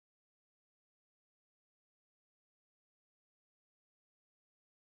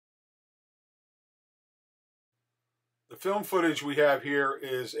film footage we have here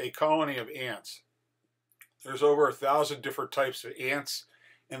is a colony of ants. There's over 1,000 different types of ants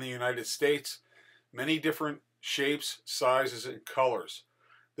in the United States, many different shapes, sizes, and colors.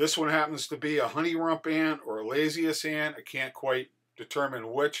 This one happens to be a honey rump ant or a laziest ant. I can't quite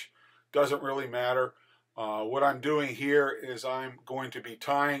determine which. Doesn't really matter. What I'm doing here is I'm going to be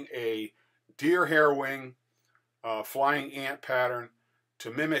tying a deer hair wing flying ant pattern to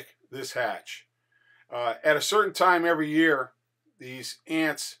mimic this hatch. At a certain time every year, these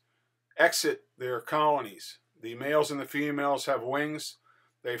ants exit their colonies. The males and the females have wings.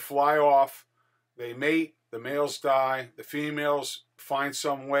 They fly off. They mate. The males die. The females find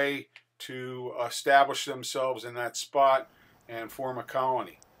some way to establish themselves in that spot and form a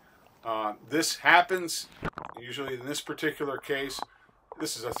colony. This happens, usually in this particular case,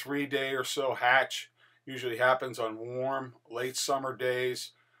 this is a 3-day or so hatch. Usually happens on warm, late summer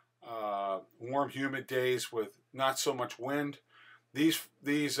days, warm, humid days with not so much wind.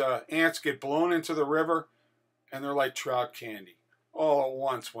 These ants get blown into the river, and they're like trout candy. All at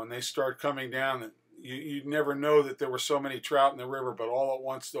once, when they start coming down, you'd never know that there were so many trout in the river, but all at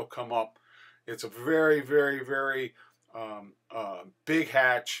once they'll come up. It's a very, very, very big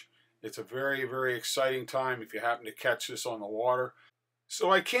hatch. It's a very, very exciting time if you happen to catch this on the water.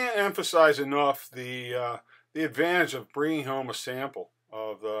 So I can't emphasize enough the advantage of bringing home a sample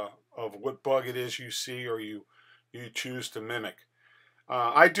of what bug it is you see or you choose to mimic.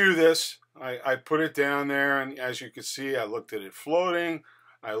 I do this. I put it down there, and as you can see, I looked at it floating.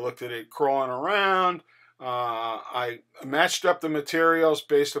 I looked at it crawling around. I matched up the materials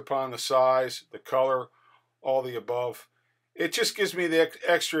based upon the size, the color, all the above. It just gives me the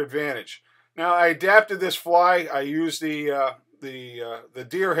extra advantage. Now I adapted this fly. I used the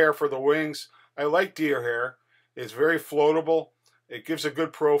deer hair for the wings. I like deer hair. It's very floatable. It gives a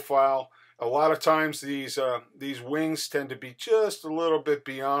good profile. A lot of times these wings tend to be just a little bit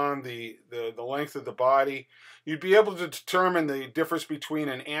beyond the length of the body. You'd be able to determine the difference between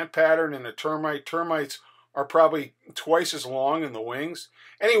an ant pattern and a termite. Termites are probably twice as long in the wings.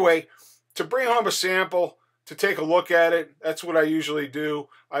 Anyway, to bring home a sample, to take a look at it, that's what I usually do.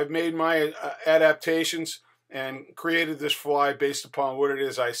 I've made my adaptations and created this fly based upon what it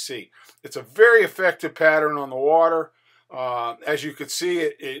is I see. It's a very effective pattern on the water. As you can see,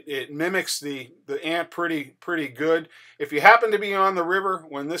 it mimics the ant pretty good. If you happen to be on the river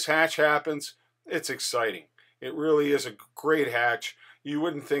when this hatch happens, it's exciting. It really is a great hatch. You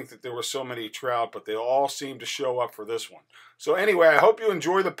wouldn't think that there were so many trout, but they all seem to show up for this one. So anyway, I hope you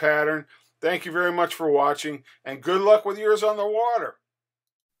enjoy the pattern. Thank you very much for watching, and good luck with yours on the water.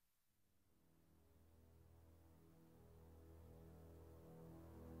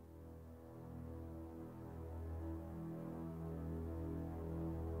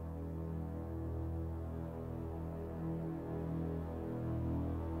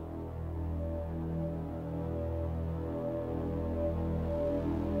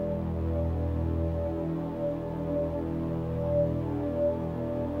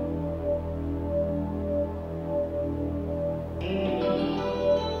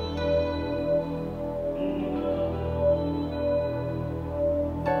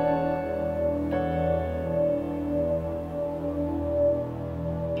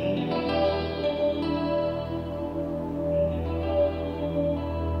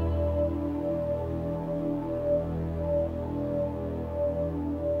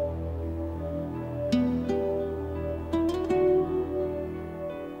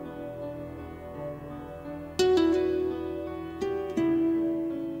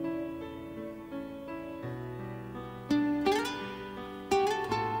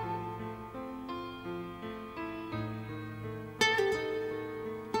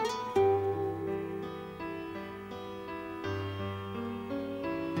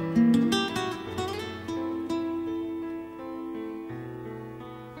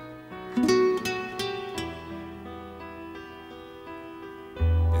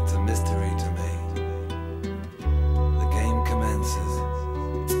 It's a mystery to me. The game commences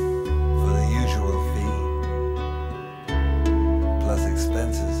for the usual fee, plus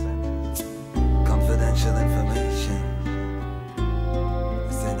expenses, confidential information.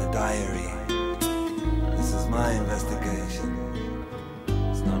 It's in a diary. This is my investigation.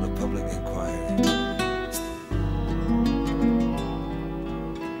 It's not a public inquiry.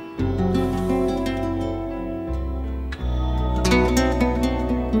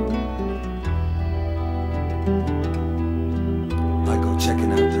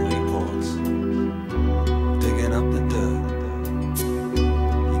 Checking out the reports, digging up the dirt.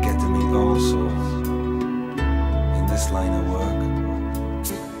 You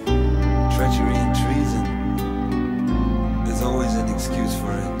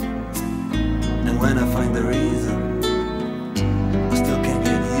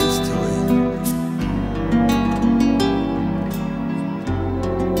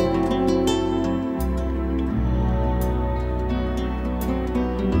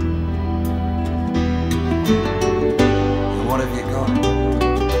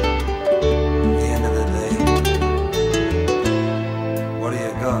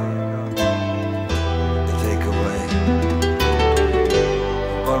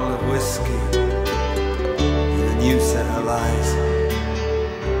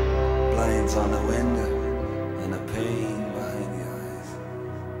Spots on the window and a pain behind the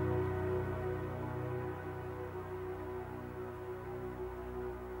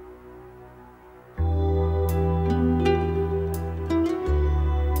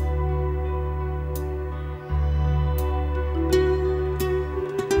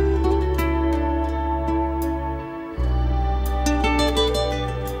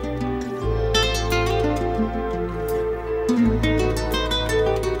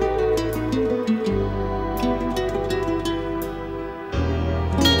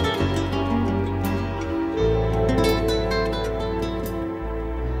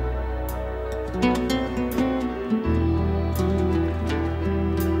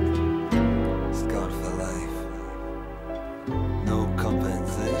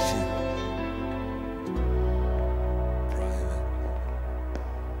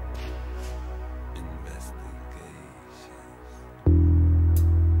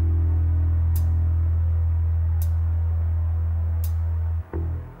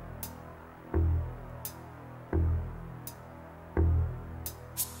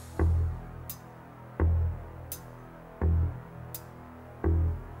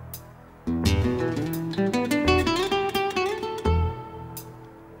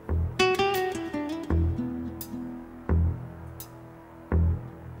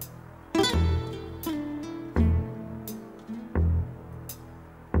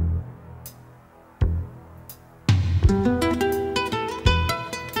eyes.